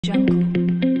Jungle.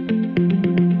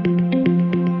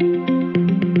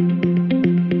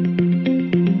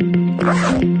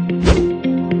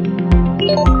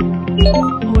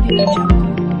 Audio Jungle.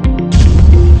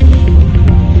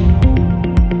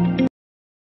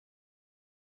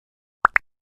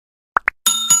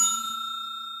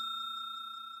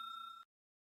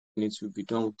 Need to be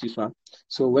done with this one.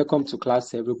 So welcome to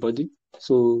class, everybody.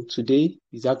 So today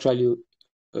is actually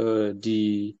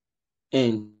the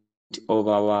end of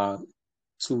our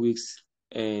 2 weeks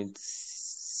and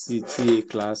CTA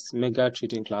class, mega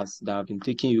trading class that I've been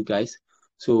taking you guys.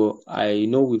 So I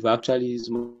know we've actually used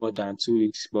more than 2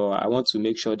 weeks, but I want to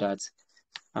make sure that,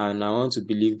 and I want to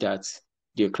believe that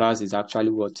the class is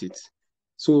actually worth it.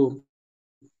 So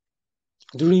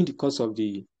during the course of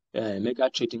the mega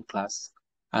trading class,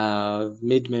 I've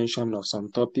made mention of some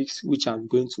topics which I'm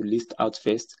going to list out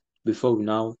first before we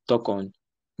now talk on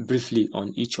briefly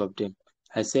on each of them.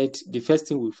 I said the first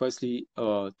thing we firstly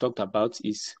talked about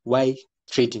is why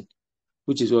trading,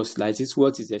 which is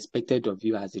what is expected of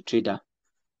you as a trader,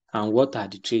 and what are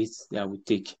the trades that we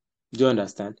take. Do you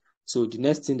understand? So the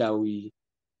next thing that we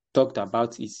talked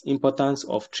about is importance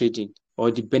of trading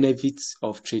or the benefits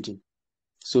of trading.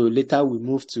 So later we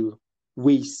move to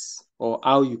ways or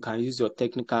how you can use your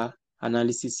technical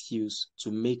analysis skills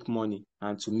to make money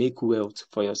and to make wealth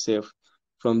for yourself.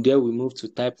 From there, we move to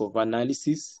type of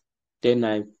analysis. Then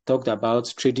I talked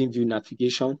about trading view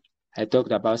navigation. I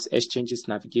talked about exchanges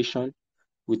navigation.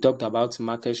 We talked about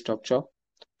market structure.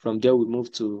 From there, we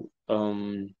move to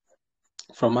from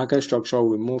market structure,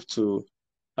 we move to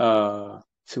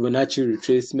Fibonacci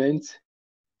retracement.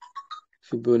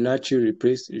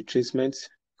 Retracement.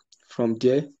 From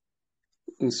there,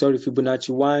 Fibonacci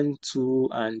 1, 2,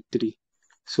 and 3.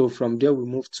 So from there, we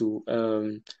move to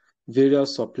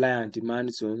various supply and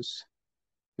demand zones.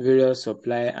 Various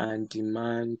supply and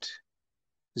demand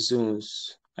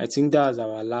zones. I think that was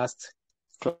our last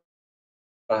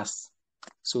class.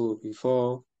 So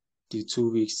before the 2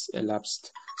 weeks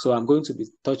elapsed. So I'm going to be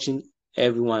touching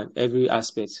every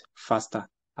aspect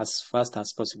as fast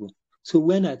as possible. So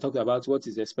when I talk about what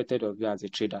is expected of you as a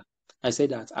trader, I said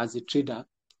that as a trader,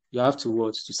 you have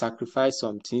to sacrifice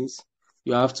some things.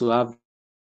 You have to have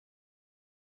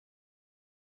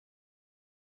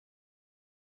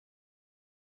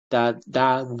that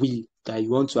will that you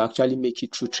want to actually make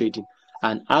it through trading,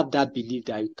 and have that belief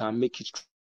that you can make it through.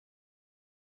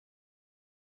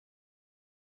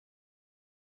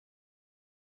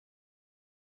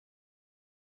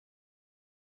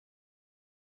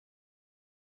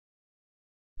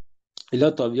 A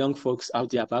lot of young folks out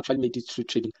there have actually made it through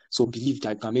trading, so believe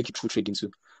that you can make it through trading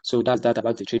too. So that's that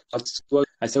about the trade. That's what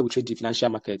I said, we trade the financial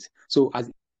market. So if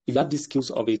you have the skills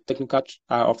of a technical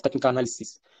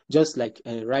analysis, just like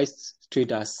rice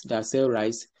traders that sell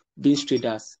rice, beans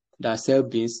traders that sell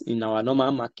beans in our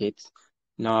normal market,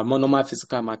 in our normal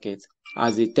physical market,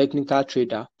 as a technical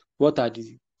trader, what are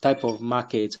the type of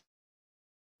markets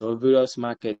or various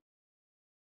markets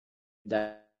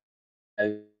that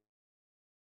you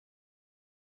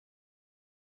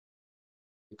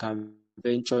can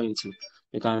venture into?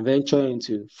 You can venture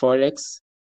into Forex,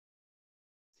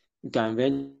 you can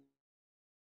venture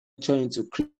into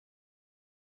crypto,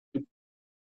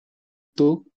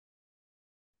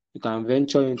 you can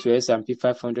venture into S&P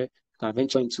 500, you can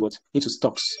venture into what? Into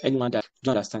stocks, anyone that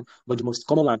you understand. But the most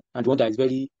common one and the one that is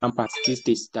very rampant these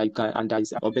days that you can, and that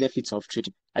is our benefits of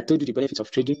trading. I told you the benefits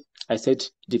of trading. I said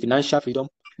the financial freedom,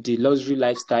 the luxury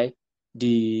lifestyle,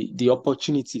 the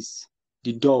opportunities,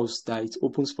 the doors that it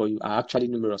opens for you are actually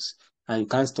numerous, and you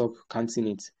can't stop counting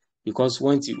it. Because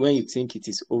when you think it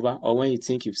is over, or when you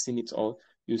think you've seen it all,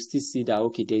 you still see that,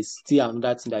 okay, there's still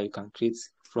another thing that you can create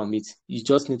from it. You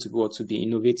just need to be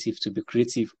innovative, to be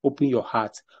creative. Open your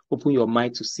heart, open your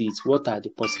mind to see it. What are the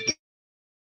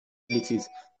possibilities?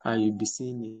 And you'll be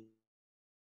seeing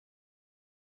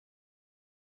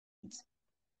it.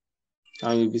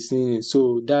 And you'll be seeing it.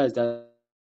 So that's that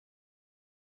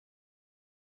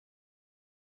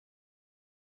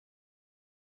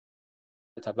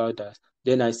about that.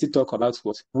 Then I still talk about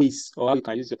what ways or how you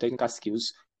can use your technical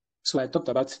skills. So I talked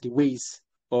about the ways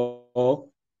or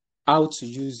how to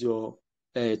use your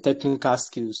technical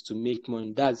skills to make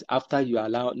money. That's after you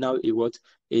allow now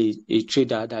a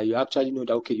trader that you actually know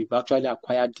that, okay, you've actually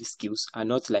acquired these skills and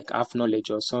not like half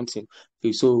knowledge or something.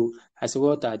 So I said,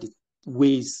 what are the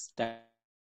ways that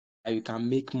you can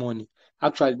make money?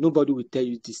 Actually, nobody will tell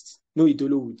you this. No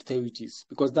idolo will tell you this,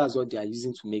 because that's what they are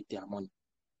using to make their money.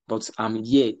 But I'm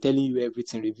here telling you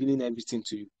everything, revealing everything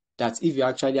to you, that if you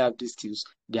actually have these skills,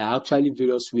 there are actually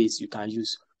various ways you can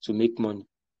use to make money.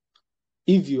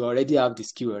 If you already have the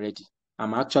skill already,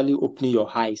 I'm actually opening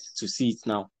your eyes to see it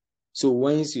now. So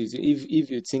once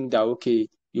if you think that okay,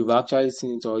 you've actually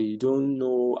seen it or you don't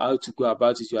know how to go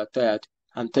about it, you are tired,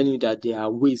 I'm telling you that there are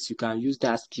ways you can use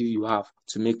that skill you have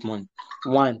to make money.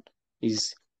 One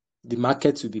is the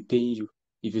market will be paying you.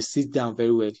 If you sit down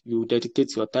very well, you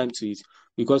dedicate your time to it.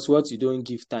 Because what you don't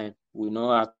give time will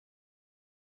not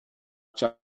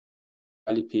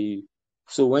actually pay you.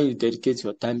 So when you dedicate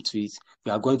your time to it,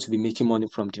 you are going to be making money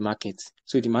from the market.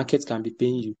 So the market can be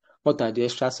paying you. What are the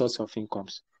extra source of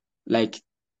incomes? Like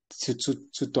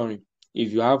tutoring.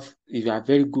 If you are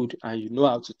very good and you know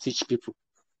how to teach people,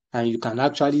 and you can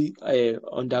actually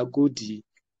undergo the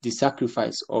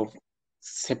sacrifice of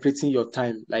separating your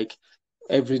time like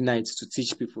every night to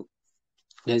teach people.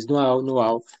 There's no how you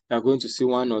are going to see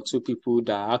one or two people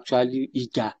that are actually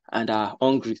eager and are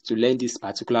hungry to learn this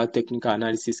particular technical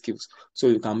analysis skills, so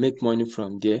you can make money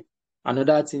from there.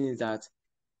 Another thing is that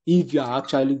if you are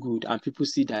actually good and people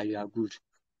see that you are good,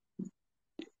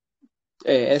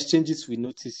 exchanges will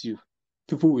notice you.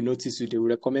 People will notice you. They will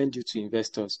recommend you to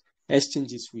investors.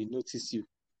 Exchanges will notice you.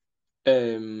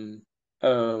 They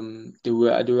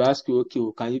will ask you, okay,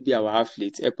 well, can you be our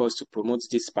affiliate? Help us to promote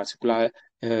this particular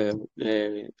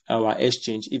our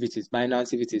exchange. If it is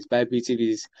Binance, if it is Bybit, if it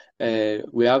is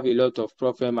we have a lot of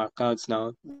Profem accounts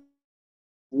now.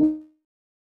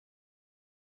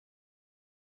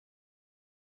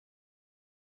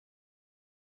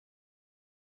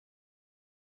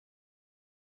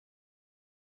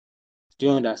 Do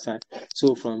you understand?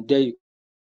 So from there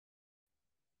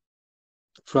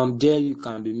you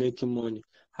can be making money.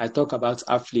 I talk about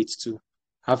affiliates too.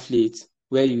 Affiliates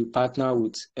where you partner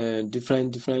with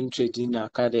different trading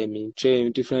academy,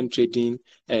 different trading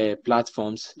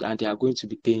platforms, and they are going to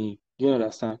be paying you. Do you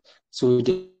understand? So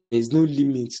there is no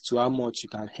limit to how much you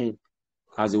can earn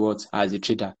as a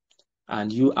trader,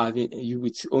 and you having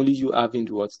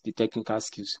the technical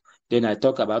skills. Then I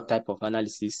talk about type of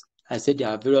analysis. I said there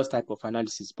are various type of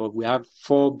analysis, but we have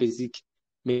four basic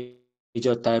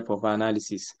major type of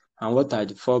analysis. And what are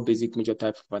the four basic major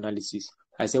type of analysis?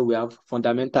 I said we have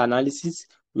fundamental analysis,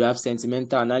 we have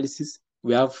sentimental analysis,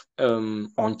 we have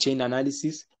on-chain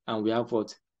analysis, and we have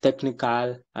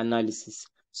technical analysis.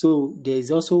 So there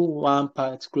is also one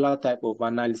particular type of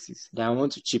analysis that I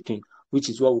want to chip in, which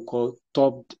is what we call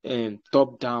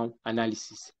top-down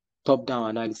analysis. Top-down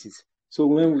analysis. So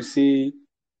when we say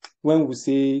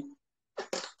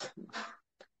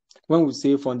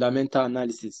fundamental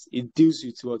analysis, it deals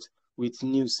with what? With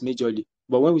news majorly.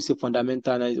 But when we say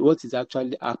fundamental analysis, what is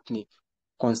actually happening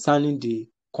concerning the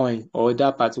coin or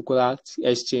that particular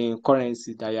exchange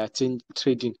currency that you are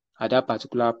trading at that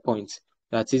particular point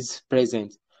that is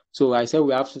present. So I said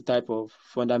we have two types of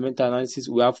fundamental analysis.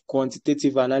 We have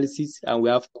quantitative analysis and we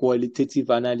have qualitative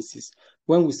analysis.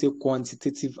 When we say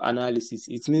quantitative analysis,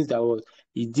 it means that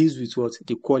it deals with what?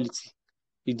 The quality.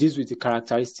 It deals with the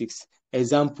characteristics.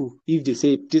 Example, if they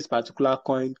say this particular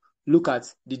coin, look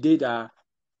at the day that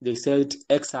they said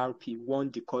XRP won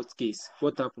the court case.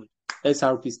 What happened?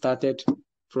 XRP started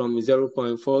from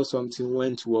 0.4 something,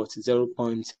 went to what?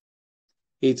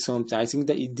 0.8 something. I think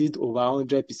that it did over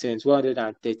 100%,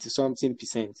 130 something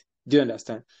percent. Do you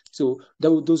understand? So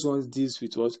those ones deals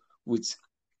with what? With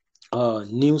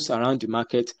news around the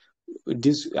market.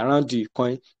 This around the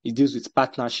coin, it deals with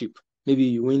partnership. Maybe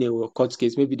you win a court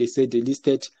case. Maybe they said they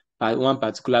listed one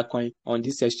particular coin on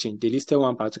this exchange. They listed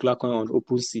one particular coin on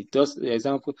OpenSea. Just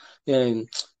example,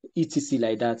 etc.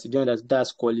 like that. You know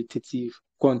that's qualitative,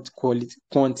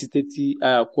 qualitative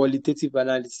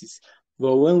analysis.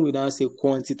 But when we now say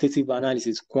quantitative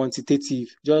analysis,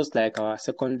 quantitative, just like our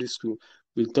secondary school,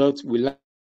 we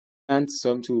learned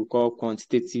something we call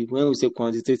quantitative. When we say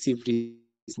quantitative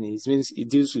reasoning, it means it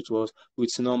deals with what?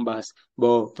 With numbers.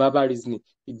 But verbal reasoning,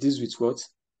 it deals with what?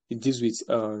 It deals with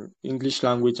English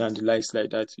language and the likes like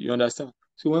that. You understand?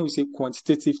 So when we say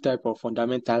quantitative type of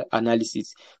fundamental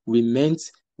analysis, we meant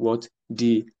what?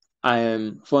 The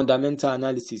fundamental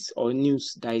analysis or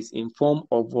news that is in form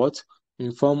of what?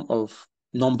 In form of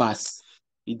numbers.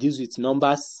 It deals with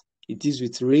numbers, it deals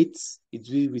with rates, it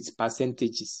deals with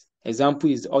percentages. Example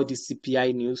is all the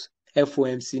CPI news,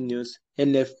 FOMC news,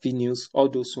 NFP news, all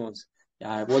those ones.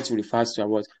 What refers to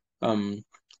what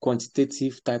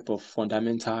quantitative type of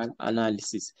fundamental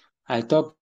analysis. I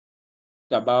talked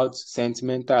about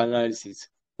sentimental analysis.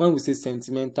 When we say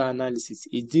sentimental analysis,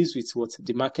 it deals with what?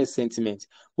 The market sentiment.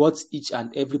 What each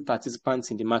and every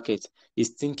participant in the market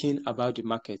is thinking about the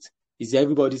market. Is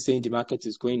everybody saying the market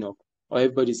is going up, or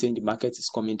everybody saying the market is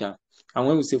coming down? And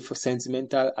when we say for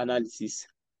sentimental analysis,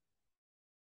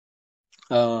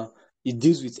 it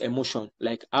deals with emotion,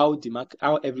 like how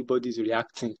everybody is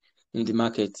reacting in the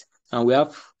market. And we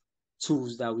have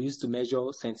tools that we use to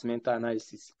measure sentimental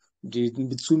analysis. The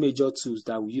two major tools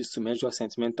that we use to measure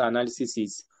sentimental analysis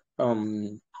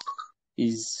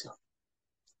is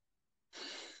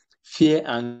fear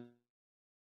and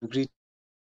greed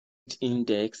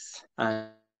index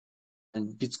and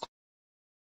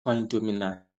Bitcoin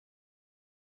dominance.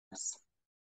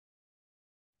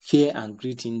 Fear and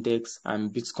greed index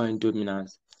and Bitcoin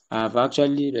dominance. I have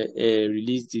actually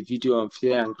released the video on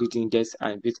fear and greed index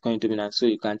and Bitcoin dominance, so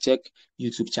you can check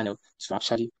YouTube channel to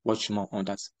actually watch more on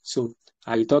that. So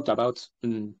I talked about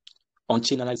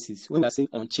on-chain analysis. When we are saying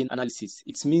on-chain analysis,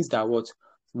 it means that what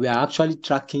we are actually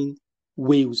tracking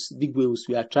whales, big whales.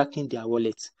 We are tracking their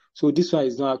wallets. So this one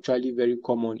is not actually very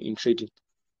common in trading,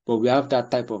 but we have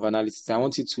that type of analysis. I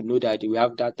want you to know that we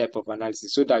have that type of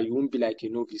analysis so that you won't be like a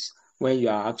novice when you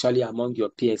are actually among your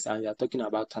peers and you are talking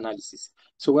about analysis.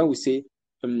 So when we say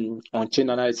on-chain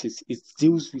analysis, it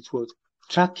deals with what?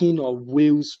 Tracking of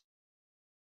whales'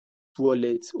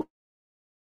 wallets.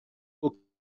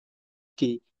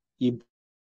 Okay,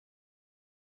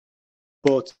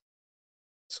 but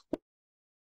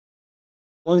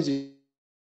once you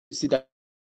see that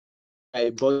I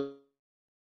bought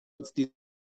this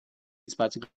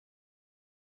particular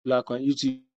coin, you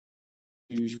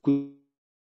quickly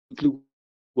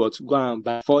go and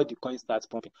buy before the coin starts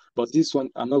pumping. But this one,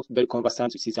 I'm not very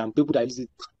conversant with it, and people that use it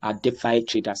are DeFi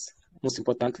traders. Most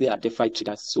importantly, are DeFi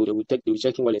traders. So they will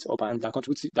check in wallets up, and that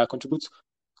contributes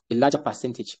a larger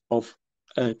percentage of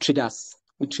traders.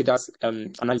 With traders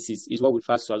analysis is what we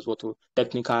refer to as what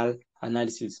technical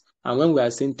analysis. And when we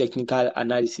are saying technical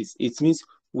analysis, it means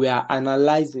we are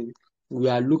analyzing, we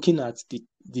are looking at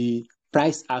the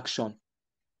price action,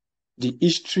 the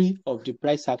history of the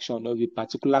price action of a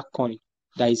particular coin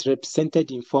that is represented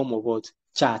in form of what?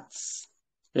 Charts,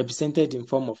 represented in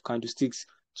form of candlesticks,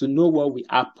 to know what will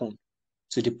happen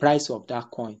to the price of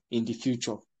that coin in the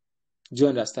future. Do you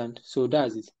understand? So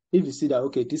that's it. If you see that,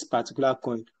 okay, this particular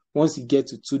coin, once it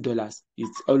gets to $2,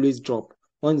 it's always drop.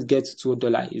 Once it gets to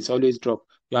 $2, it's always drop.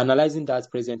 You're analyzing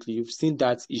that presently. You've seen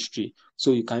that history.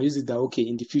 So you can use it that, okay,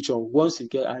 in the future, once you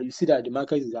get, and you see that the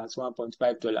market is at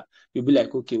 $1.5, you'll be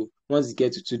like, okay, once it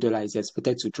gets to $2, it's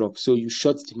expected to drop. So you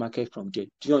short the market from there.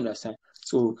 Do you understand?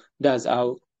 So that's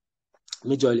how,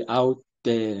 majorly, how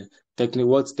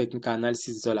what technical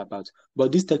analysis is all about.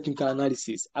 But this technical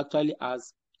analysis actually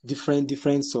has different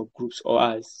subgroups, or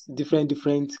as different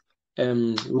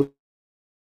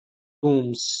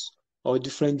rooms, or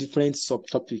different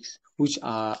subtopics, which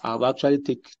I've actually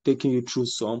taken you through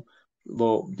some,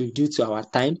 but due to our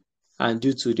time and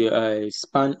due to the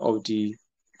span of the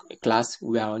class,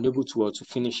 we are unable to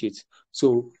finish it.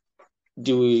 So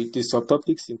the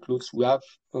subtopics includes, we have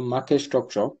a market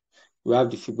structure, we have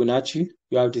the Fibonacci,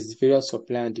 we have the various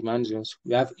supply and demand zones,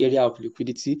 we have area of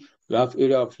liquidity, we have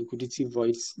area of liquidity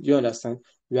voids. Do you understand?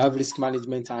 We have risk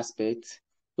management aspects,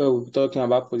 where we're talking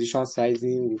about position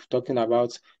sizing, we're talking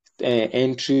about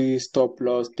entry, stop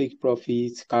loss, take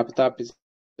profits, capital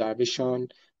preservation.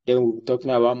 Then we're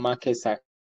talking about market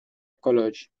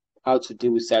psychology, how to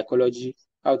deal with psychology,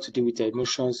 how to deal with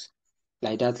emotions,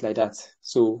 like that.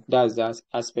 So that's that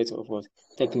aspect of what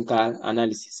technical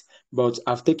analysis. But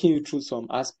I've taken you through some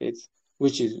aspects,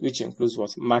 which includes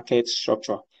what? Market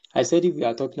structure. I said if we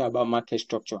are talking about market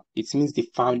structure, it means the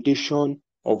foundation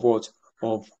of what?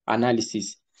 Of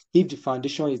analysis. If the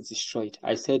foundation is destroyed,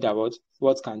 I said that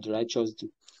what can the righteous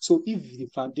do? So if the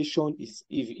foundation is,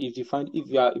 if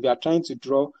we are trying to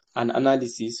draw an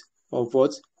analysis of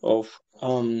what? Of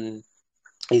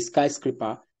a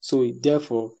skyscraper, so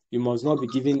therefore you must not be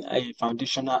given a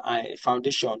foundation of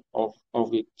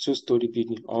a two-story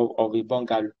building or of a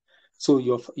bungalow. So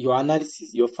your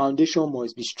analysis, your foundation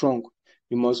must be strong.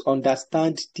 You must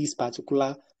understand this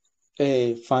particular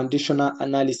foundational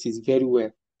analysis very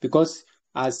well, because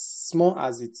as small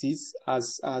as it is,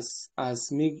 as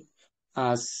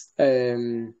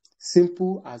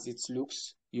simple as it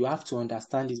looks, you have to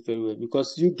understand it very well,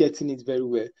 because you getting it very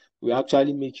well will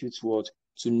actually make you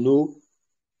to know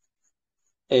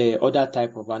other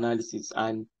type of analysis,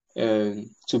 and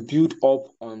to build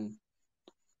up on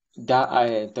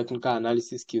that technical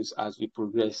analysis skills as we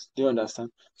progress. Do you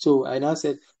understand? So I now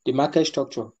said the market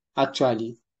structure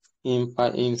actually,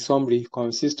 in summary,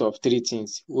 consists of three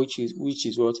things, which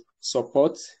is what?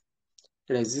 Support,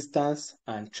 resistance,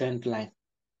 and trend line.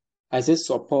 I said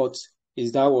support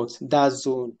is that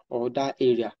zone or that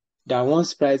area that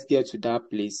once price gets to that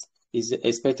place is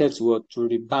expected to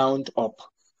rebound up.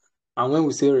 And when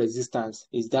we say resistance,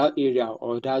 is that area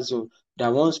or that zone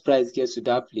that once price gets to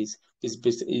that place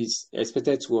is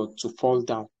expected to fall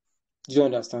down. Do you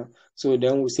understand? So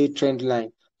then we say trend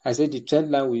line. I said the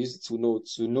trend line we use to know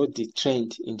the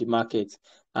trend in the market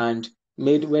and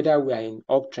made whether we are in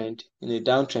uptrend, in a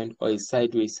downtrend, or a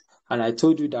sideways. And I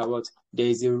told you that what there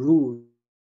is a rule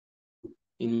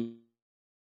in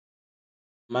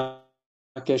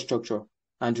market structure,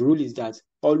 and the rule is that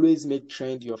always make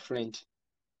trend your friend.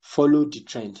 Follow the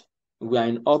trend. We are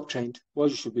in uptrend. What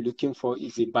you should be looking for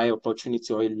is a buy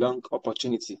opportunity or a long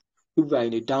opportunity. If we are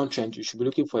in a downtrend, you should be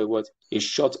looking for a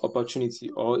short opportunity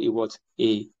or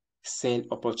a sell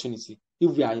opportunity.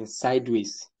 If we are in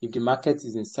sideways, if the market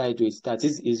is in sideways, that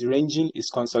is ranging, is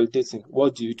consolidating,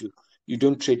 what do? You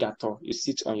don't trade at all. You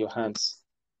sit on your hands.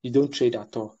 You don't trade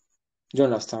at all. Do you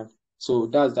understand? So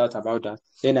that's that about that.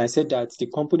 Then I said that the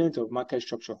component of market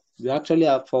structure, we actually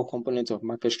have 4 components of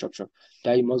market structure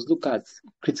that you must look at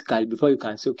critically before you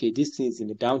can say, okay, this thing is in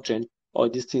a downtrend or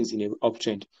this thing is in an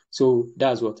uptrend. So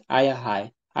that's what higher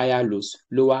high, higher lows,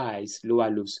 lower highs, lower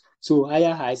lows. So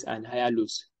higher highs and higher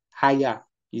lows. Higher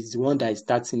is the one that is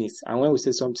starting it. And when we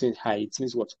say something high, it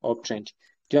means what? Uptrend.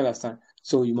 Do you understand?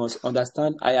 So you must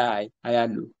understand higher high, higher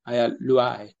low, lower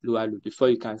high, lower low before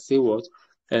you can say what?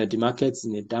 The market is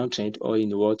in a downtrend or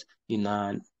in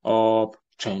an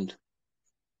uptrend.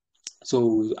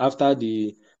 So after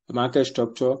the market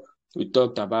structure, we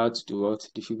talked about the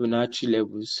Fibonacci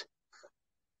levels.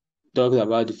 Talked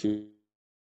about the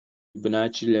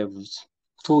Fibonacci levels.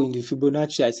 So in the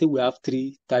Fibonacci, I say we have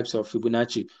 3 types of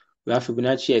Fibonacci. We have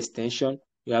Fibonacci extension,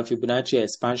 we have Fibonacci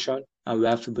expansion, and we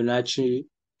have Fibonacci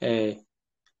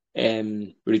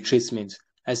retracement.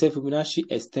 I said Fibonacci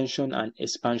extension and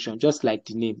expansion, just like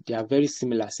the name, they are very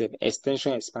similar.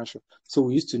 Extension, expansion. So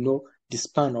we used to know the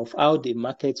span of how the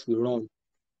market will run.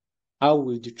 How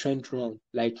will the trend run?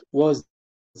 Like, what's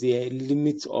the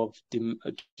limit of the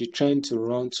trend to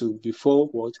run to before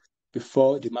what?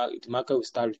 Before the market will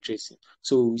start retracing.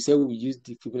 So we say we use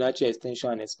the Fibonacci extension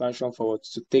and expansion for what?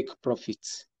 To take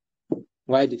profits.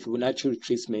 While the Fibonacci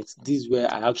retracement, this is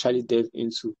where I actually delve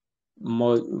into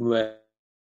more,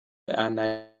 and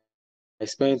I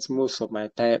spent most of my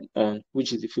time on,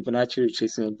 which is the Fibonacci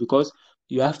retracement, because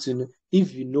you have to know,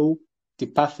 if you know the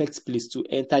perfect place to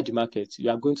enter the market, you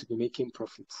are going to be making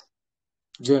profits.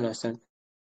 Do you understand?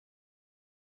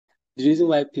 The reason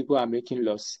why people are making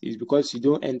loss is because you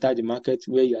don't enter the market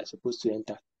where you are supposed to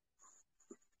enter.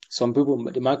 Some people,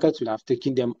 the market will have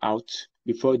taken them out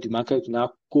before the market will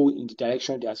now go in the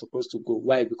direction they are supposed to go.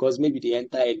 Why? Because maybe they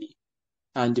enter early,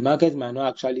 and the market might not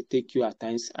actually take you at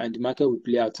times, and the market will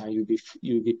play out and you'll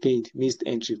be paid missed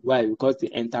entry. Why? Because they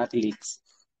entered late.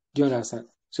 Do you understand?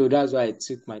 So that's why I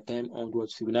took my time on what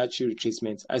Fibonacci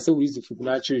retracement. I said we use the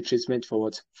Fibonacci retracement for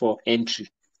what? For entry.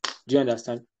 Do you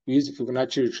understand? We use the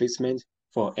Fibonacci retracement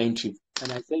for entry.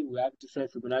 And I said we have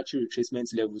different Fibonacci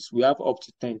retracement levels. We have up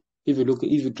to 10. If you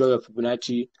draw your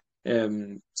Fibonacci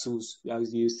tools,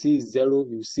 as you see 0,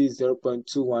 you see 0.21,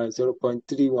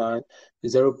 0.31,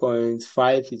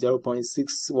 0.5,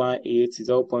 0.618,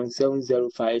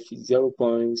 0.705,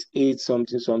 0.8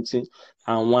 something,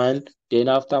 and 1. Then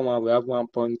after 1, we have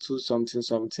 1.2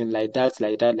 something, like that.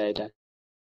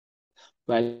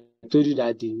 But I told you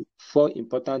that the 4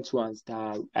 important ones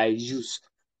that I use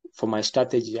for my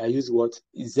strategy, I use what?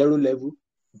 0 level,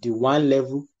 the 1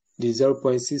 level, the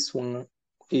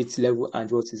 0.618 level, and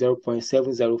what?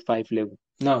 0.705 level.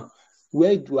 Now,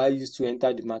 where do I use to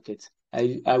enter the market?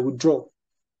 I would draw.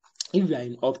 If you are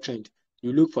in uptrend,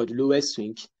 you look for the lowest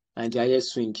swing and the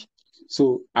highest swing.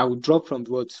 So I would draw from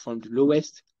the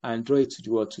lowest and draw it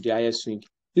to the highest swing.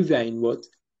 If you are in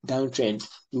downtrend,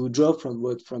 you will draw from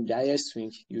the highest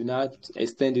swing. You now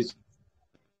extend it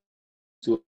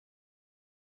to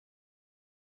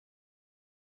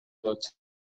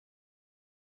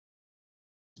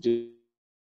the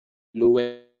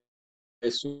lowest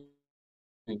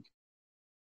swing.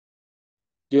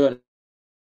 Do you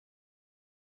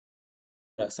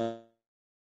understand?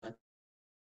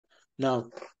 Now,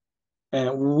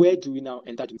 where do we now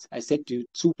enter the market? I said the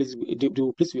 2 places.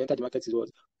 The place we enter the market is what?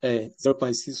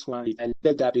 0.618. I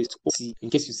left that place OC in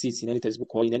case you see it in any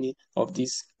textbook or in any of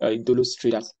these Dolos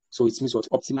traders. So it means what?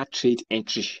 Optimal trade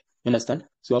entry. You understand?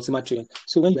 So optimal trade.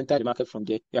 So when you enter the market from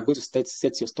there, you are going to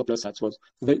set your stop loss at what?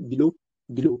 Below,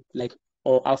 like,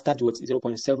 or after the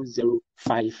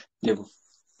 0.705 level.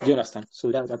 Do you understand?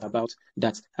 So that's about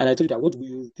that. And I told you that what we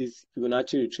use this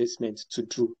Fibonacci retracement to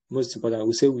do, most important,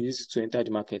 we say we use it to enter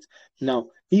the market. Now,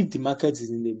 if the market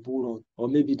is in a bull run, or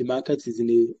maybe the market is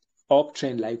in a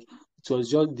uptrend, like it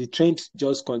was just the trend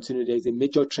just continued, there's a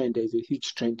major trend, there's a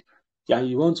huge trend, and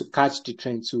you want to catch the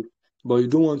trend too, but you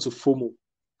don't want to FOMO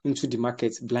into the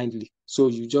market blindly. So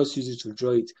you just use it to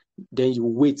draw it. Then you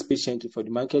wait patiently for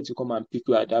the market to come and pick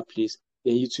you at that place.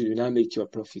 then you too, you now make your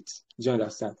profit. Do you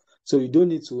understand? So you don't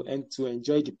need to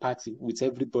enjoy the party with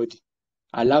everybody.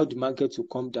 Allow the market to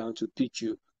come down to pick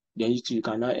you. Then you too, you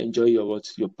can now enjoy your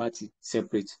party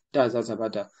separate. That's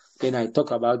about that. Then I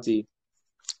talk about the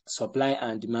supply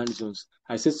and demand zones.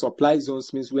 I say supply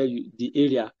zones means where the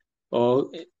area or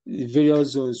the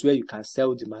various zones where you can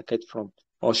sell the market from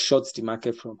or short the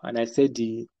market from. And I said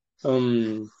the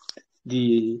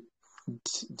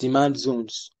demand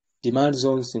zones. Demand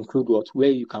zones include what?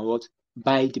 Where you can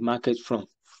buy the market from,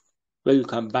 where you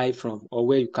can buy from, or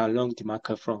where you can long the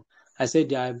market from. I said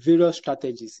there are various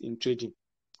strategies in trading.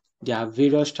 Therefore,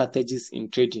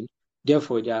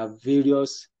 there are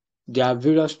various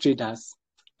traders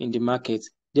in the market.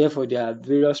 Therefore, there are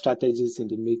various strategies in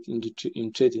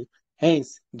trading.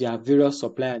 Hence, there are various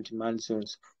supply and demand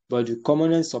zones. But the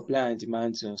common supply and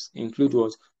demand zones include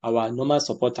what? Our normal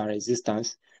support and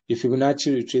resistance, the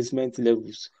Fibonacci retracement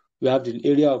levels. We have the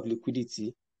area of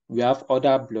liquidity. We have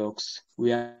order blocks.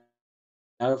 We have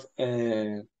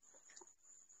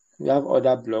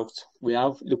order blocks. We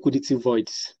have liquidity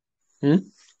voids.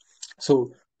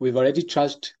 So we've already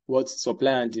trashed what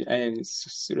supply and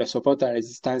support and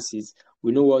resistance is.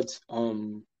 We know what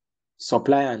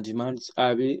supply and demand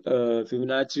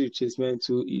Fibonacci retracement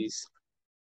tool is.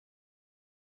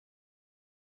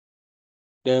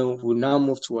 Then we'll now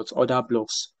move towards order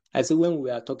blocks. I say when we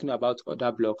are talking about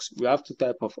order blocks, we have two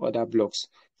types of order blocks.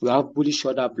 We have bullish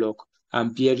order block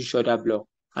and bearish order block.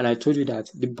 And I told you that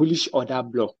the bullish order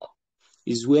block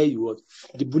is where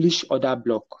the bullish order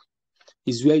block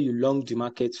is where you long the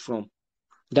market from.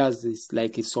 That's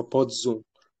like a support zone.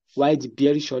 While the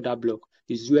bearish order block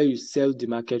is where you sell the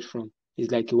market from.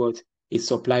 It's like a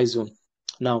supply zone.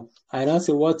 Now, I now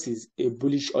say what is a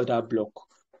bullish order block?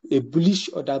 A bullish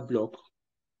order block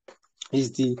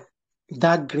is the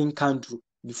dark green candle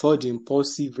before the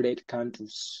impulsive red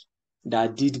candles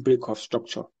that did break of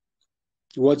structure.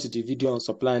 You watch the video on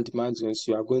supply and demand zones,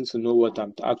 you are going to know what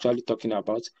I'm actually talking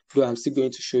about, though I'm still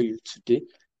going to show you today.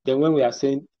 Then when we are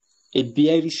saying a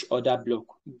bearish order block,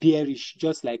 bearish,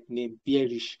 just like name,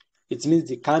 bearish, it means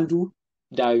the candle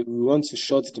that we want to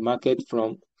short the market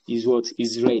from is what?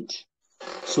 Is red.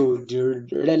 So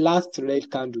the last red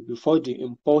candle before the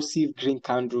impulsive green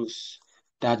candles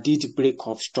that did break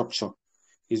of structure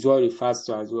is what refers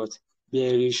to as what?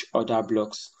 Bearish order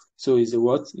blocks. So it's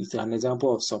It's an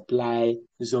example of supply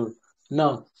zone.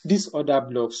 Now, these order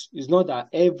blocks, is not that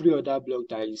every order block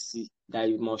that you see that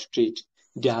you must trade.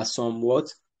 There are some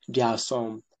There are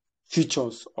some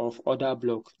features of order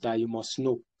block that you must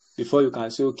know before you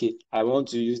can say, okay, I want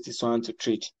to use this one to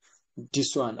trade.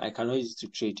 This one I cannot use to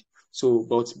trade. So,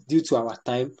 but due to our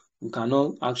time, we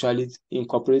cannot actually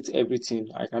incorporate everything.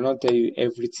 I cannot tell you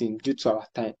everything due to our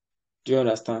time. Do you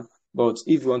understand? But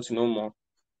if you want to know more,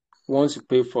 once you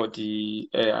pay for the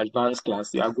advanced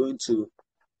class, you are going to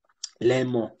learn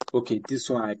more. Okay, this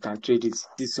one I can trade it.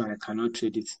 This one I cannot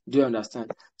trade it. Do you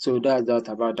understand? So that's that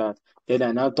about that. Then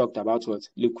I now talked about what?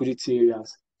 Liquidity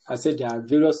areas. I said there are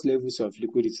various levels of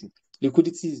liquidity.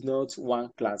 Liquidity is not one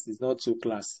class, it's not two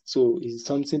class. So it's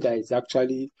something that is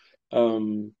actually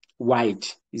wide.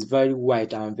 It's very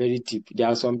wide and very deep. There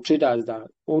are some traders that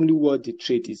only what they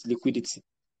trade is liquidity.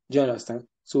 Do you understand?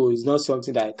 So it's not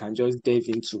something that I can just delve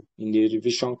into in the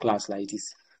revision class like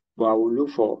this. But I will look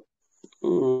for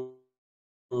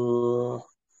we'll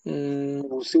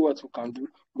see what we can do.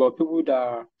 But people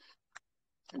that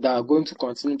are going to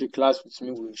continue the class with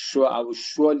me I will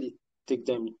surely take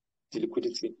them the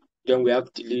liquidity. Then we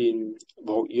have delay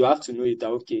but you have to know it that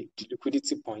okay, the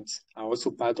liquidity points are also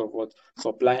part of what?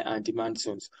 Supply and demand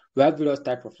zones. We have various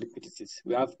types of liquidities.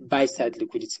 We have buy side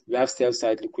liquidity, we have sell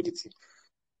side liquidity,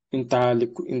 intra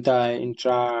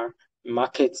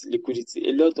market liquidity,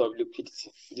 a lot of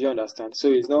liquidity. Do you understand?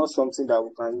 So it's not something that we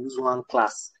can use one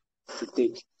class to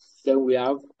take. Then we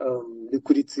have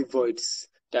liquidity voids.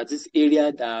 That is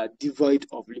area that are devoid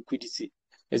of liquidity.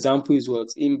 Example is what?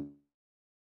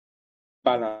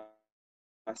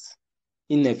 Imbalance,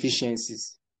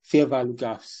 inefficiencies, fair value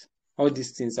gaps. All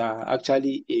these things are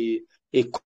actually a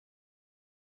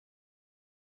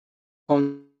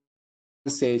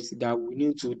concept that we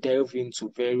need to delve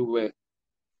into very well.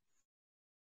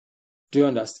 Do you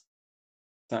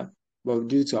understand? But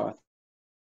due to our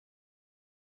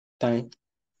time,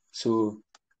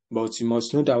 but you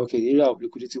must know that okay, the area of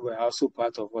liquidity were also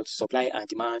part of what? Supply and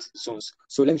demand zones.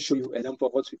 So let me show you an example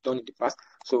of what we've done in the past.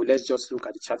 So let's just look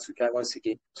at the chart together once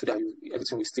again so that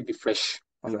everything will still be fresh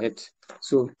on your head.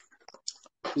 So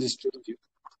this is trading view.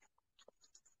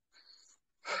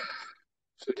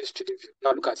 So this trading view.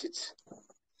 Now look at it.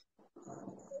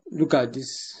 Look at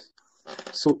this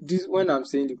So this, when I'm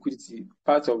saying liquidity,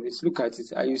 part of it, look at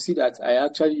it, and you see that I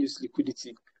actually use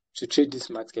liquidity to trade this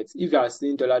market. If you are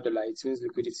saying dollar, it means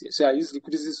liquidity. So I use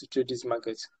liquidity to trade this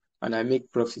market and I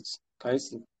make profits. Can you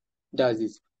see? That's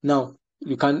it. Now,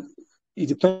 it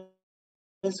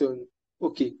depends on,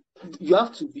 okay, you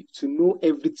have to know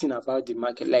everything about the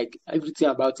market, like everything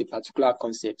about a particular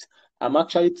concept. I'm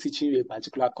actually teaching you a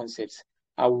particular concept.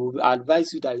 I will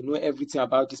advise you that you know everything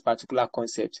about this particular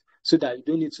concept so that you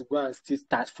don't need to go and still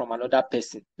start from another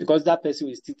person, because that person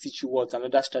will still teach you what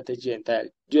another strategy entirely.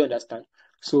 Do you understand?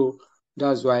 So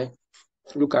that's why,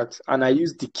 look at, and I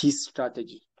use the KISS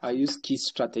strategy. I use KISS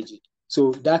strategy.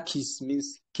 So that KISS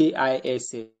means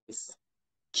KISS.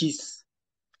 KISS.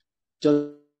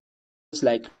 Just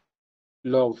like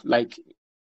love, like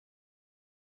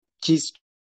KISS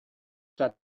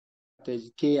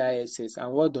strategy, KISS.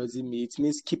 And what does it mean? It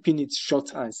means keeping it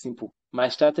short and simple. My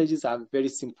strategies are very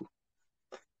simple,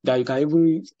 that you can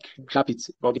even grab it.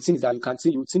 But the thing is that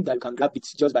you think that you can grab it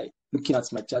just by looking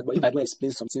at my chart. But if I don't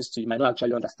explain some things to you, you might not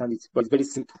actually understand it. But it's very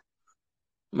simple.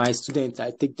 My students,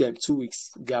 I take them 2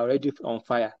 weeks, they are already on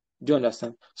fire. Do you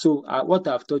understand? So what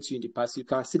I've taught you in the past, you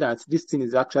can see that this thing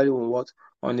is actually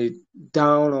on a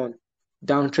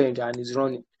downtrend and is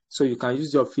running. So you can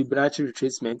use your Fibonacci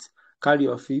retracement, carry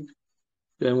your fib,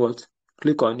 then what?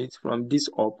 Click on it from this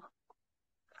up,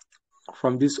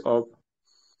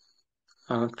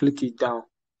 and click it down.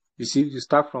 You see, you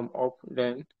start from up,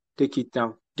 then take it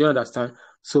down. Do you understand?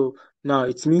 So now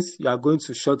it means you are going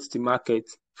to short the market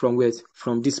from where?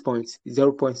 From this point,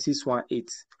 0.618.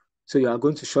 So you are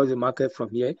going to short the market from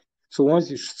here. So once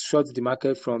you short the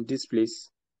market from this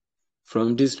place,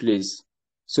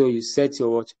 so you set your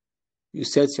what? You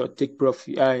set your take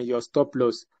profit and your stop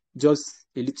loss just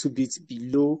a little bit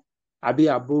below,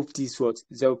 above this what?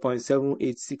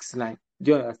 0.786 line.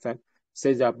 Do you understand?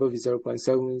 Says above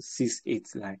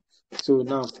 0.768 line. So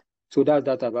now, so that's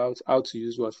that about how to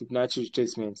use what? Fibonacci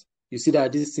retracement. You see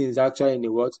that this thing is actually in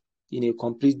a what? In a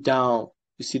complete down.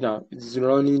 You see now, it's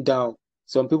running down.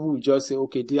 Some people will just say,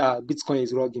 okay, Bitcoin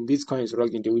is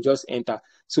rocking. They will just enter.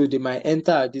 So they might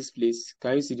enter at this place.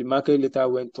 Can you see the market later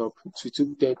went up?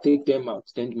 Take them out.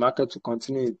 Then the market will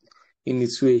continue in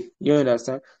its way. You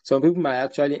understand? Some people might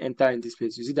actually enter in this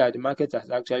place. You see that the market has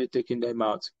actually taken them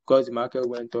out because the market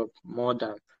went up more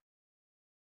than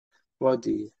what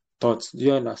they thought. Do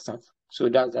you understand? So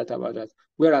that's that about that.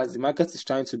 Whereas the market is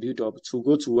trying to build up to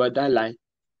go to that line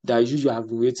that you have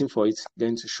been waiting for it,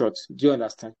 then to short. Do you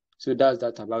understand? So that's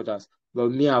that about that.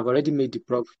 But me, I've already made the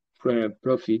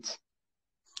profit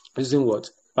using what?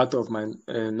 Part of my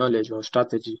knowledge or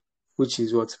strategy, which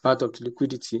is what? Part of the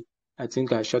liquidity. I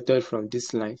think I shorted from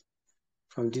this line.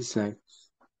 So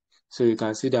you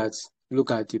can see that,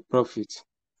 look at the profit.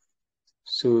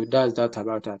 So that's that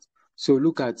about that. So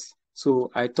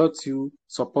so I taught you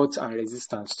support and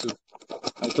resistance too.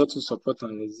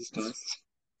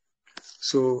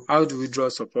 So how do we draw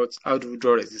support? How do we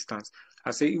draw resistance? I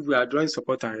say if we are drawing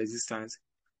support and resistance,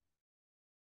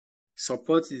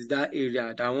 support is that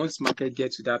area that once market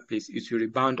gets to that place, it will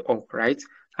rebound up, right?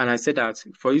 And I said that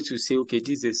for you to say, okay,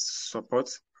 this is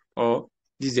support or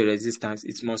this is a resistance,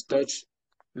 it must touch,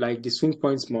 like the swing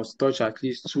points must touch at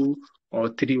least 2 or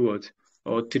 3 words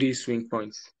or 3 swing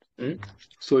points.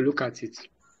 So look at it.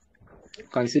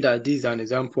 Consider this is an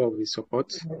example of a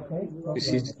support. You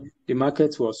see, the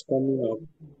market was coming up.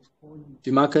 The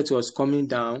market was coming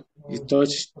down. It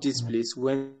touched this place,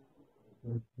 went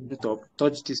up,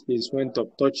 touched this place, went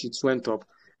up, touched it, went up.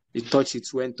 It touched it,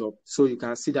 went up. So you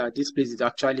can see that this place is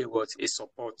actually what? A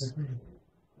support.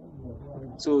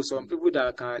 So some people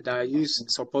that use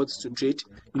support to trade,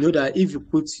 you know that if you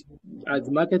put, as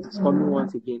the market is coming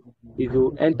once again, if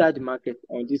you enter the market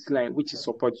on this line, which is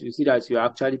support, you see that you're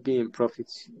actually being in profit.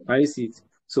 Can you see it?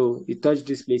 So it touched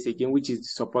this place again, which is the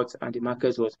support, and the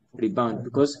market was rebound,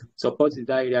 because support is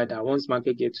that area that once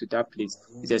market gets to that place,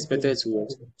 it's expected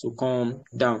to come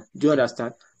down. Do you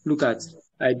understand? Look at,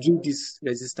 I drew this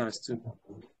resistance too.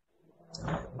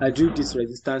 I drew this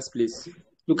resistance place.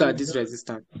 Look at this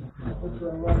resistance.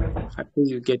 I think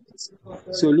you get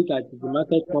it. So look at the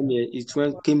market come here. It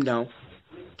came down.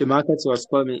 The market was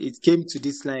coming. It came to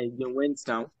this line. Then went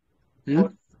down.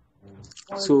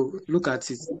 So look at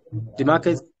it. The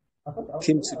market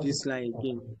came to this line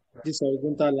again. This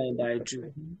horizontal line that I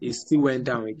drew, it still went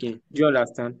down again. Do you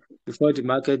understand? Before the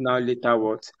market now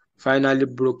later finally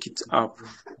broke it up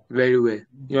very well.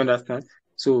 You understand?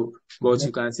 So, but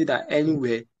you can see that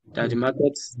anywhere that the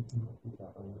market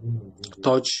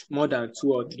touch more than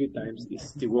 2 or 3 times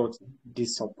is the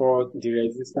support, the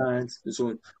resistance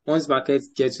zone. Once market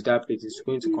gets to that place, it's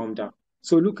going to come down.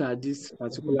 So look at this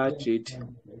particular trade.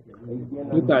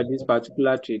 Look at this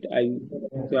particular trade.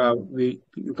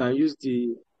 You can use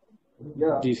the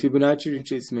Fibonacci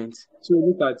retracement. So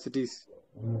look at this.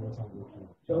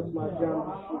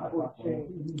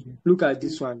 Look at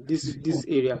this one. This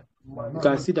area. You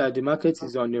can see that the market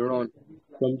is on the run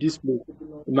from this place.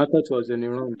 The market was on the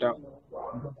run down.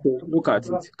 So look at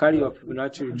it. Carry your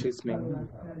Fibonacci retracement.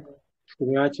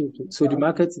 So the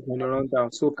market is on the run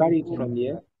down. So carry it from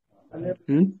here.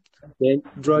 Then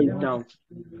draw it down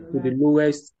to the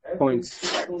lowest point.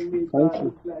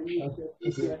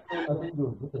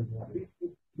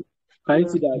 Can you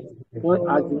see that?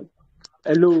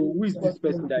 Hello, who is this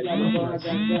person that is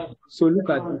talking? So look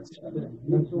at it.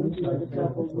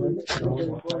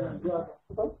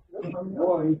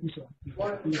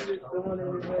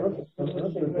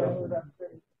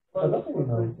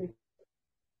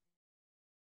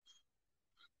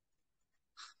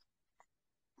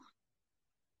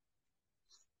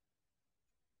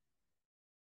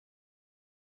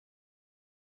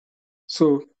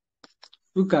 So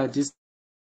look at this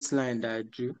line that I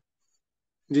drew.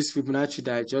 This Fibonacci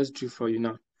that I just drew for you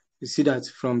now. You see that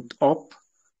from up,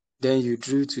 then you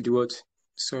drew to the what?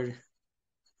 Sorry.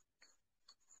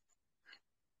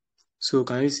 So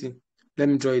can you see? Let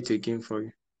me draw it again for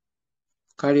you.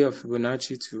 Carry your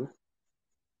Fibonacci to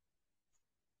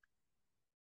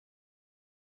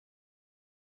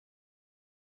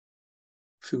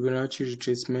Fibonacci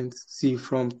retracement. See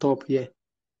from top here.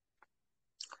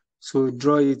 So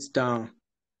draw it down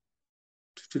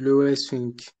to the lowest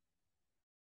swing.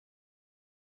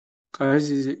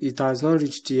 It has not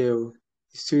reached here. It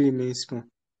still remains small.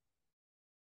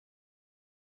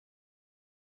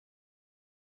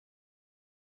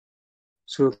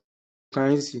 So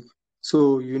can you see?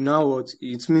 So you now what?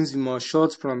 It means you must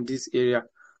short from this area.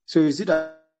 So you see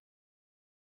that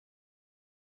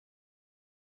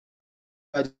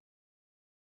the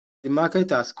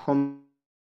market has come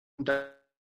down.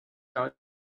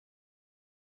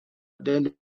 Then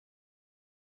the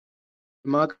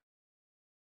market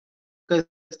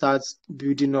starts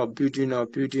building up. Then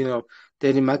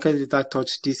the market later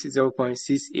touched this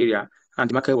 0.6 area, and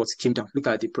the market came down. Look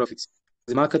at the profits.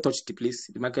 The market touched the place,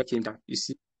 the market came down. You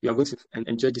see, you are going to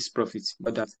enjoy this profit.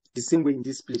 But that's the same way in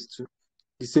this place too.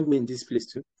 The same way in this place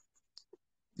too.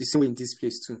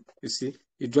 You see,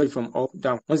 you draw it from up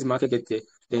down. Once the market gets there,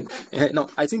 then now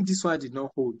I think this one did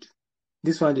not hold.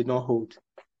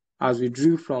 As we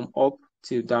drew from up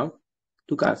till down,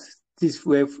 look at this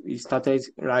where it started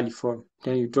rally from.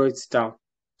 Then you draw it down.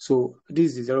 So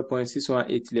this is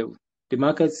 0.618 level.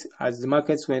 As the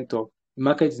markets went up, the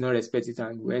market did not respect it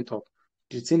and went up.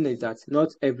 The thing is that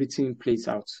not everything plays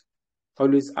out.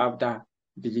 Always have that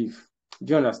belief.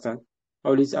 Do you understand?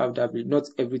 Always have that belief. Not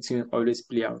everything always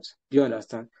play out. Do you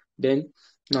understand? Then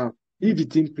now, if it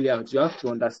didn't play out, you have to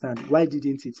understand why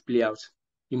didn't it play out.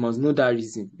 You must know that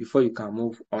reason before you can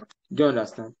move on. Do you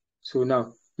understand? So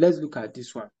now let's look at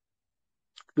this one.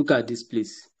 Look at this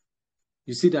place.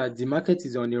 You see that the market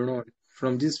is on a run.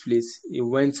 From this place, it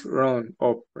went run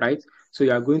up, right? So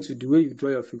you are going to, the way you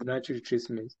draw your Fibonacci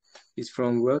retracement is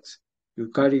from what? You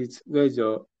carry it, where's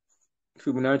your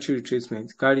Fibonacci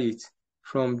retracement? Carry it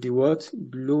from the what?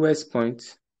 Lowest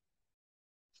point.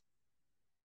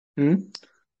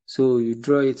 So you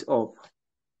draw it up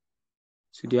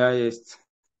to the highest.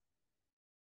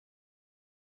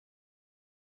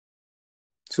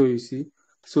 So you see,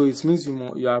 so it means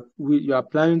you are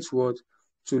planning to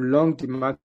long the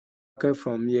market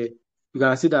from here. You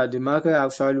can see that the market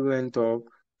actually went up.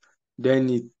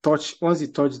 Then once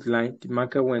it touched the line, the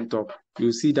market went up.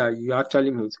 You see that you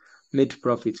actually made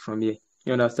profit from here.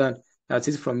 You understand? That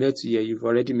is from here to here, you've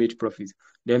already made profit.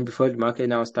 Then before the market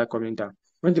now start coming down.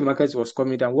 When the market was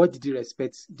coming down, what did you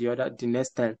respect the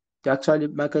next time?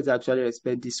 The market actually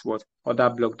respect this other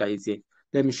block that is here.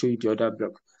 Let me show you the other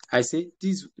block. I say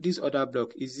this other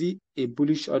block, is it a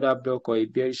bullish order block or a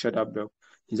bearish order block?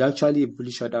 It's actually a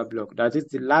bullish order block. That is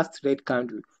the last red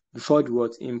candle before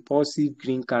the impulsive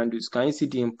green candles. Can you see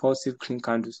the impulsive green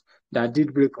candles that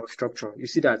did break of structure? You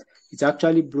see that it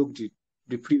actually broke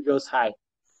the previous high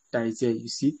that is there. You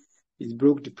see, it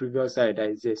broke the previous high that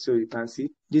is there. So you can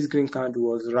see this green candle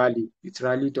was rally. It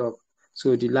rallied up.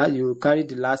 So you carry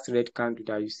the last red candle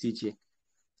that you see here.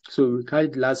 So you carry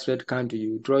the last red candle,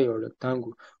 you draw your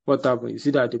rectangle. What happened? You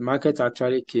see that the market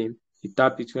actually came, it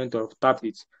tapped it, went up, tap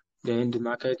it. Then the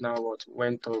market now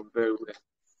went up very well.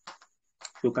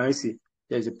 So can you see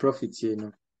there's a profit here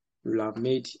now? You will have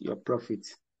made your profit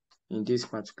in this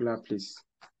particular place.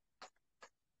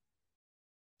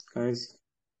 Can you see?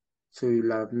 So you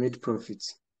will have made profit.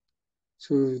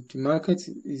 So the market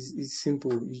is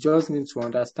simple. You just need to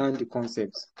understand the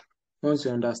concepts. Once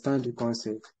you understand the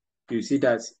concept, you see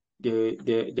that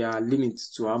there are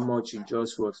limits to how much you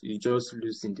just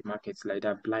lose in the market like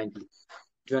that blindly.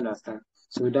 Do you understand?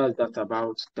 So that's that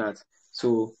about that.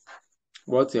 So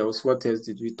what else? What else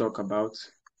did we talk about?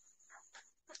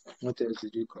 What else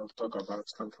did we talk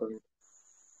about? I'm sorry.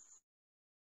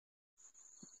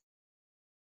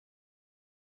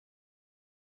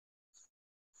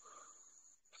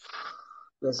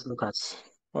 Let's look at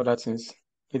other things.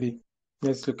 Maybe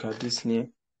let's look at this here.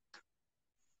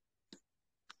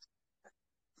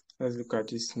 Let's look at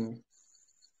this here.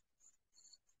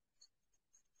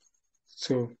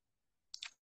 So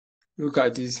look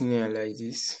at this here like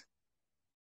this.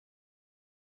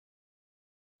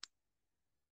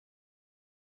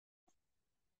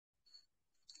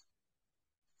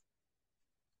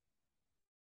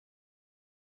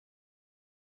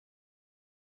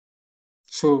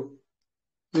 So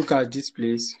look at this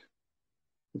place.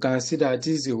 You can see that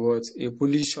this is what? A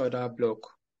bullish order block.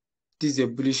 This is a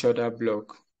bullish order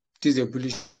block. This is a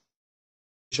bullish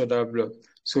order block.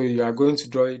 So you are going to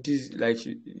draw this like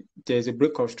there's a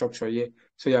break of structure here.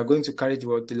 So you are going to carry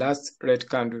the last red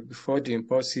candle before the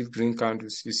impulsive green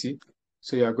candles, you see?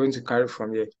 So you are going to carry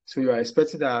from here. So you are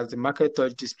expecting that as the market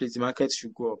touch this place, the market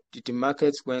should go up. The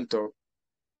market went up.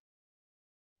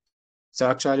 It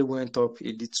actually went up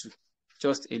a little,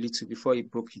 just a little before it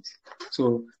broke it.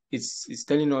 So it's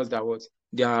telling us that what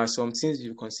there are some things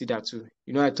you consider too.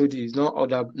 You know, I told you it's not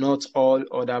all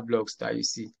other blocks that you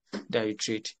see that you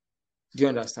trade. Do you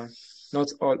understand?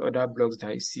 Not all other blocks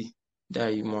that you see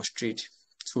that you must trade.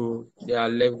 So there are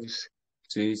levels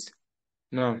to it.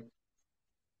 Now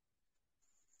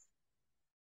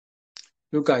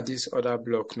look at this other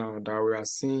block now that we are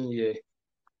seeing here.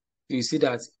 You see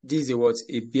that this is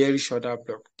a bearish order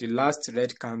block. The last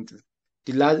red candle,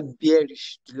 the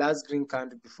last green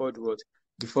candle before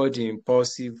before the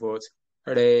impulsive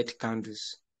red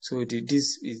candles. So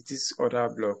this is this order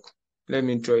block. Let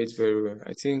me draw it very well.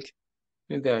 I think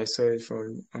maybe I saw it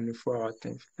from on the 4-hour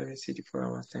time. Let me see the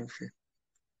 4-hour time frame.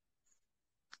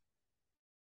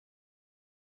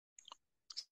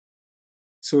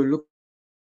 So look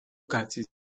at it.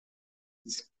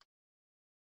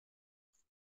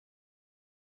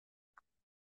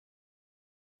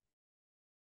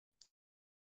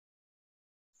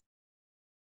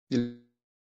 The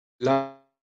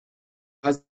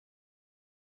last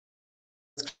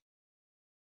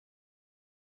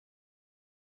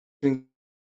green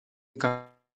candle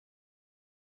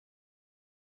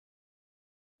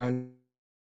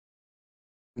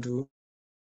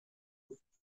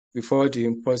before the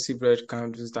impulsive red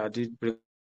candles that did break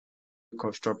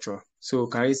of structure. So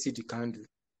can you see the candle?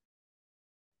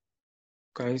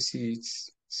 Can you see it?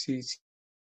 See it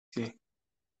here.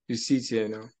 You see it here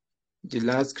now. The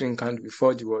last green candle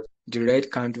before the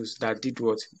red candles that did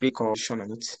break of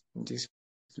on it in this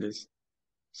place.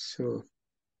 So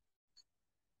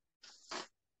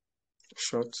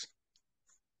short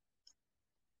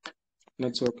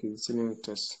network is dealing with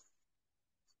us.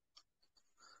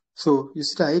 So you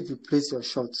see that if you place your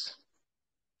short,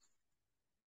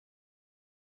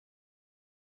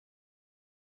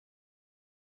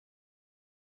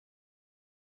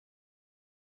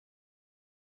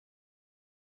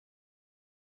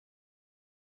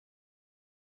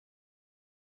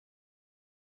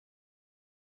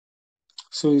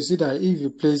 so you see that if you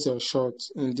place your short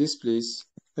in this place,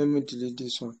 let me delete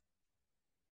this one.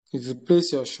 If you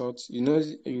place your short, you know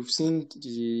you've seen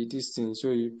this thing.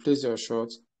 So you place your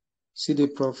short, see the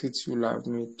profits you'll have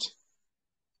made.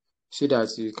 See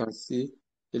that you can see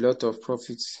a lot of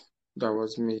profits that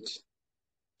was made.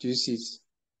 Do you see it?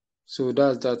 So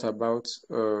that's that about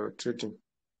trading.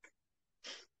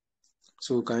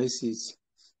 So can you see it?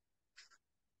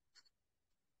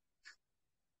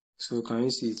 So can you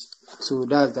see it? So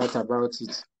that's that about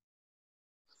it.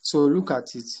 So look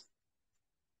at it.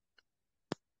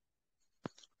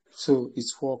 So it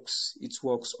works. It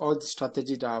works. All the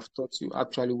strategy that I've taught you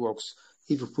actually works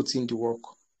if you put in the work.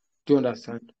 Do you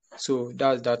understand? So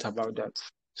that's that about that.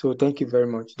 So thank you very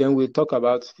much. Then we'll talk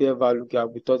about fair value gap.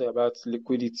 We talked about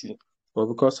liquidity, but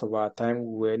because of our time,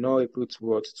 we were not able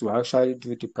to actually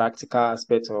do the practical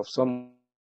aspect of some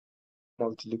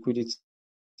of the liquidity.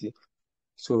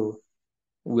 So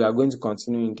we are going to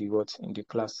continue in the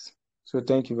class. So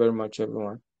thank you very much,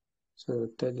 everyone. So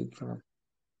Telegram.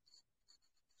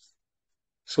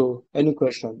 So any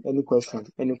question?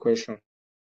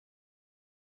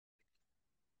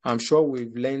 I'm sure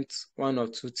we've learned one or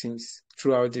two things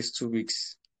throughout these 2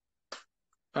 weeks.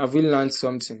 Have we learned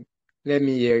something? Let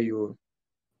me hear you.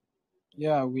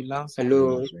 Yeah, we'll answer.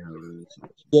 Hello.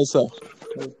 Yes, sir.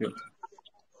 Okay.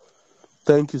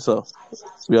 Thank you, sir.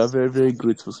 We are very, very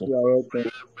grateful, sir. You are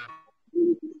welcome.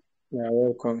 You are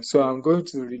welcome. So I'm going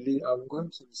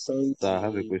to send So I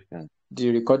have a question. the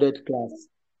recorded class.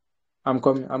 I'm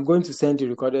going to send the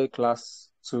recorded class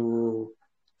to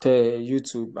the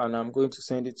YouTube, and I'm going to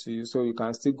send it to you so you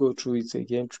can still go through it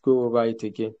again, go over it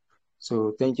again.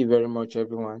 So thank you very much,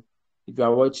 everyone. If you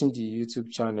are watching the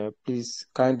YouTube channel, please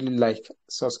kindly like,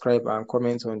 subscribe, and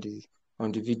comment on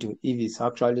the video if it's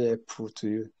actually helpful to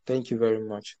you. Thank you very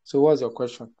much. So what's your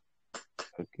question?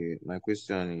 Okay, my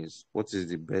question is, what is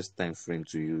the best time frame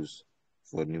to use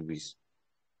for newbies?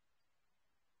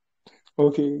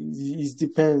 Okay, it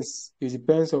depends. It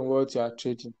depends on what you are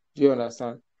trading. Do you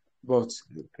understand? But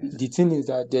Okay. the thing is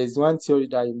that there's one theory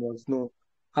that you must know.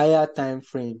 Higher time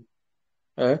frame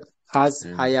has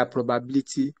higher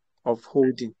probability of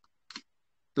holding.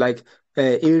 Like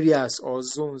areas or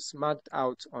zones marked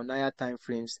out on higher time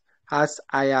frames has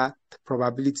higher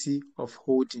probability of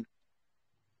holding.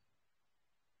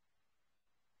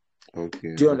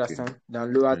 Okay, Do you okay. understand?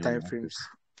 Than lower time Okay. frames.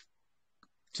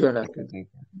 Do you Okay, understand? thank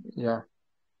you. Yeah.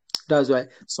 That's why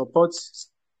support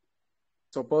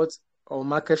or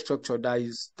market structure that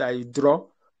you draw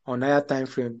on higher time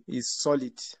frame is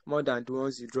solid more than the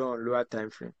ones you draw on lower time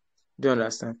frame. Do you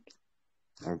understand?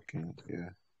 Okay, yeah.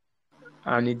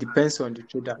 And it depends on the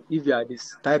trader. If you are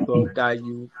this type of that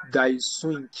you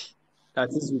swing, that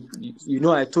is,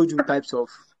 I told you types of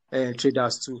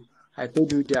traders too. I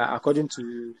told you they are according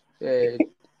to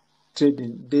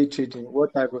day trading.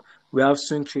 What type of, we have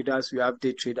swing traders, we have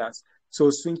day traders. So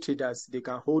swing traders, they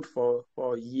can hold for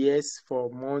years, for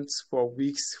months, for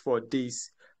weeks, for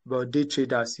days. But day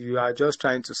traders, you are just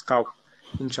trying to scalp.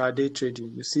 Intraday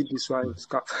trading, you see this one,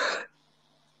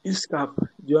 you scalp. Do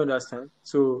you understand?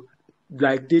 So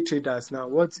like day traders now,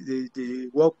 what they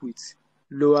work with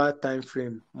lower time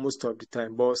frame most of the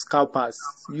time. But scalpers,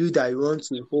 you that you want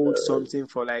to hold something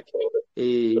for like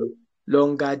a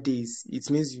longer days, it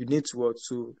means you need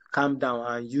to calm down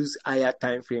and use higher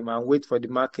time frame and wait for the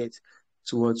market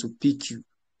to pick you.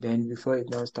 Then before it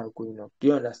now start going up. Do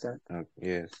you understand?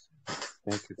 Yes.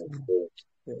 Thank you so much.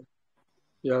 Yeah.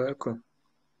 You're welcome.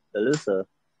 Hello, sir.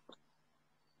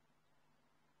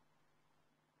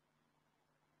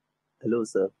 Hello,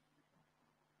 sir.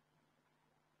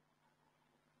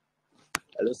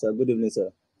 Hello, sir. Good evening,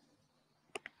 sir.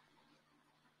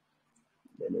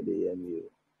 They know they hear me.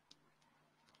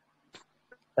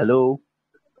 Hello.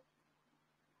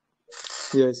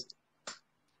 Yes,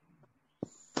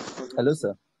 Hello,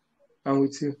 sir. I'm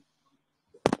with you.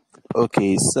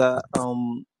 Okay, sir.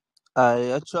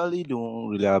 I actually don't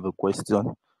really have a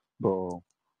question, but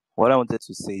what I wanted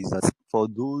to say is that for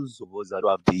those of us that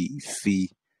don't have the fee,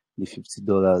 the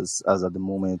 $50 as at the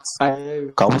moment, I hear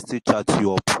you. can we still chat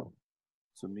you up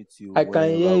to meet you I can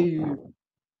hear whenever? you.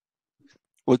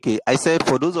 Okay, I said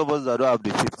for those of us that don't have the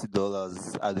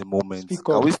 $50 at the moment, Speak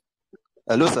can up. we?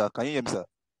 Hello, sir. Can you hear me, sir?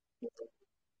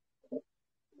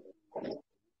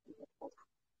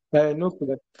 No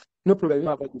problem. No problem. You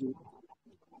have a good day.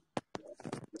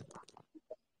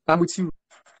 I'm with you.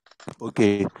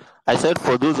 Okay, I said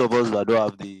for those of us that don't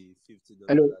have the $50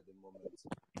 Hello. at the moment,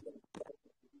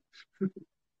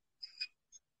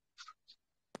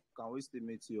 can we still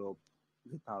meet you up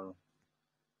later on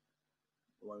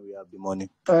when we have the money?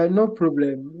 No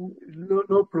problem.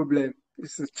 No problem.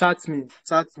 Chat me.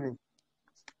 Chat me.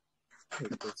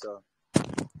 Okay, sir.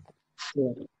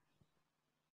 Yeah.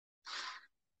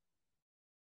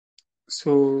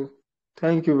 So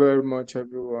thank you very much,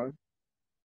 everyone.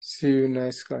 See you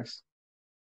next class.